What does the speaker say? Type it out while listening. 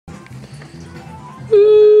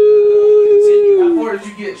What did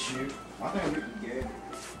you get, shoot? I think we can get.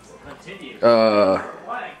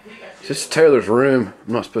 This is Taylor's room.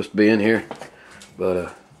 I'm not supposed to be in here,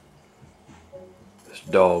 but this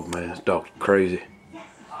dog, man, this dog's crazy.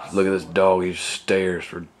 Look at this dog. He just stares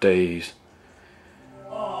for days.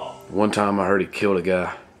 One time I heard he killed a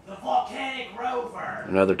guy. The volcanic rover.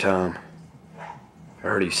 Another time I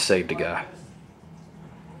heard he saved a guy.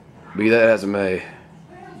 Be that as it may,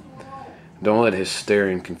 don't let his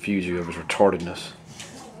staring confuse you of his retardedness,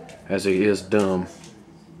 as he is dumb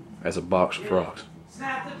as a box of frogs.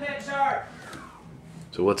 Snap the picture.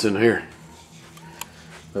 So what's in here?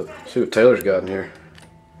 Oh, see what Taylor's got in here.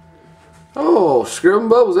 Oh, scrubbing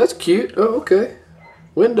bubbles, that's cute. Oh, okay.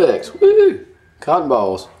 Windex, woo! Cotton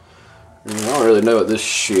balls. I don't really know what this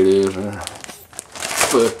shit is, man.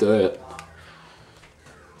 Fuck that.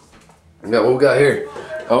 What we got here?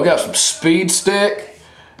 Oh, we got some speed stick.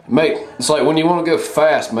 Mate, it's like when you want to go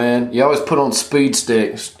fast, man, you always put on speed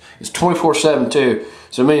stick. It's 24/7 too.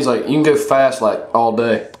 So it means like you can go fast like all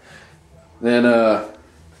day. Then yeah,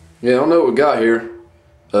 I don't know what we got here.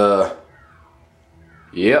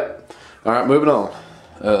 Yep. Alright, moving on.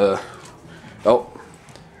 Oh,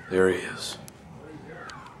 there he is.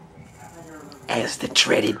 As the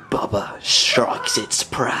dreaded Bubba strikes its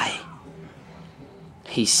prey,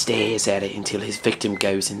 he stares at it until his victim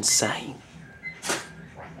goes insane.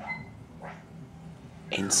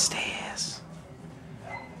 And stares.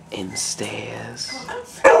 And stares.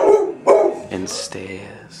 And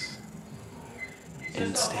stares.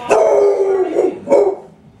 And stares.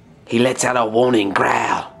 He lets out a warning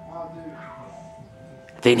growl.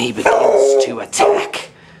 Then he begins to attack.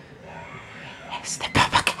 As the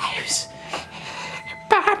Bubba goes,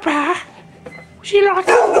 Barbara, would you like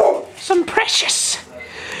some precious?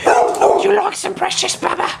 Would you like some precious,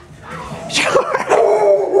 Bubba?